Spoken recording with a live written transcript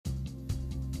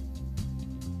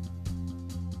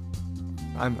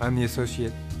I'm the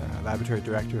Associate Laboratory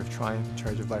Director of Triumph in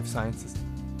charge of life sciences.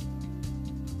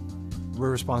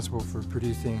 We're responsible for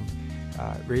producing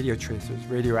radio tracers,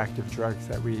 radioactive drugs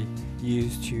that we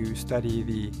use to study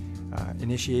the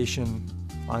initiation,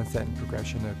 onset, and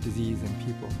progression of disease in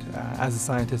people. As a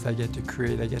scientist, I get to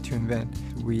create, I get to invent.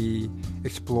 We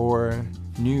explore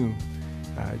new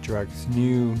drugs,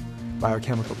 new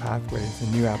biochemical pathways,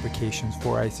 and new applications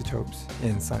for isotopes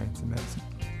in science and medicine.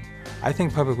 I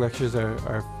think public lectures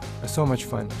are so much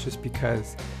fun just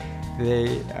because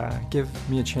they give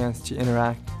me a chance to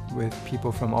interact with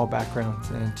people from all backgrounds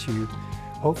and to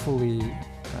hopefully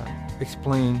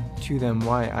explain to them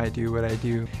why I do what I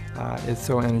do. It's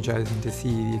so energizing to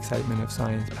see the excitement of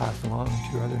science passed along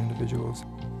to other individuals.